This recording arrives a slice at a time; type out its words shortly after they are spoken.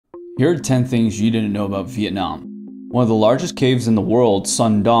Here are 10 things you didn't know about Vietnam. One of the largest caves in the world,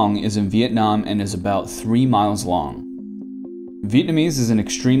 Son Dong, is in Vietnam and is about 3 miles long. Vietnamese is an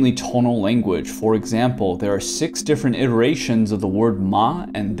extremely tonal language. For example, there are 6 different iterations of the word ma,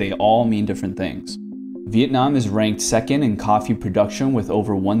 and they all mean different things. Vietnam is ranked second in coffee production with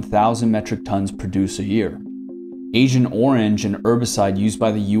over 1,000 metric tons produced a year. Agent Orange, an herbicide used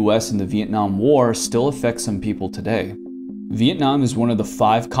by the US in the Vietnam War, still affects some people today. Vietnam is one of the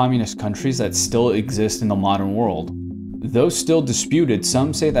 5 communist countries that still exist in the modern world. Though still disputed,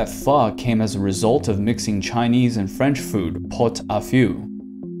 some say that pho came as a result of mixing Chinese and French food, pot au feu.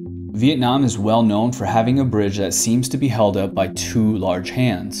 Vietnam is well known for having a bridge that seems to be held up by 2 large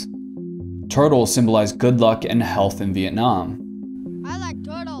hands. Turtles symbolize good luck and health in Vietnam. I like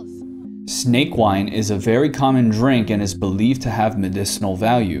turtles. Snake wine is a very common drink and is believed to have medicinal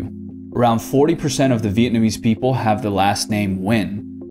value. Around 40% of the Vietnamese people have the last name Nguyen.